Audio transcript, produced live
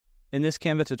In this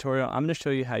Canva tutorial, I'm going to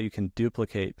show you how you can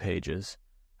duplicate pages.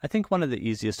 I think one of the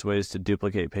easiest ways to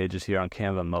duplicate pages here on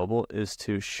Canva Mobile is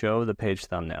to show the page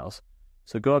thumbnails.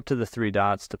 So go up to the three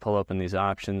dots to pull open these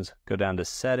options, go down to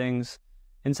Settings.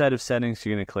 Inside of Settings,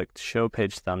 you're going to click Show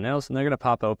Page Thumbnails, and they're going to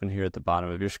pop open here at the bottom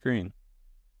of your screen.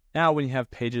 Now, when you have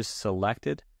pages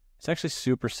selected, it's actually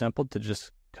super simple to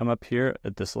just come up here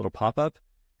at this little pop-up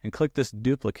and click this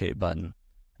Duplicate button.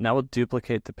 And that will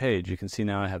duplicate the page. You can see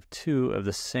now I have two of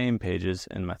the same pages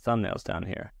in my thumbnails down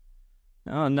here.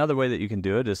 Now, another way that you can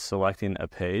do it is selecting a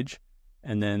page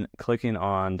and then clicking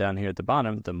on down here at the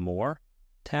bottom, the More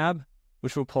tab,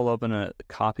 which will pull open a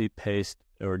copy, paste,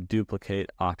 or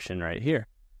duplicate option right here.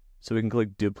 So we can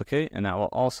click Duplicate, and that will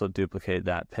also duplicate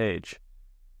that page.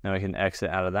 Now we can exit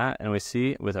out of that, and we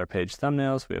see with our page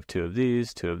thumbnails, we have two of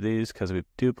these, because we've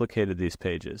duplicated these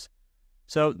pages.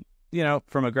 So,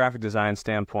 from a graphic design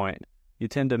standpoint, you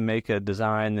tend to make a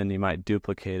design, then you might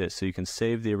duplicate it so you can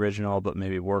save the original, but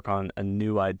maybe work on a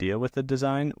new idea with the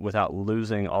design without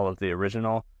losing all of the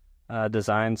original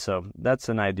design. So that's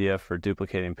an idea for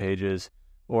duplicating pages,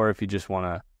 or if you just want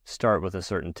to start with a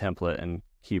certain template and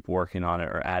keep working on it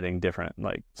or adding different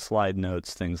like slide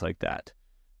notes, things like that.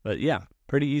 But yeah,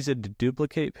 pretty easy to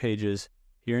duplicate pages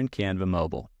here in Canva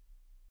Mobile.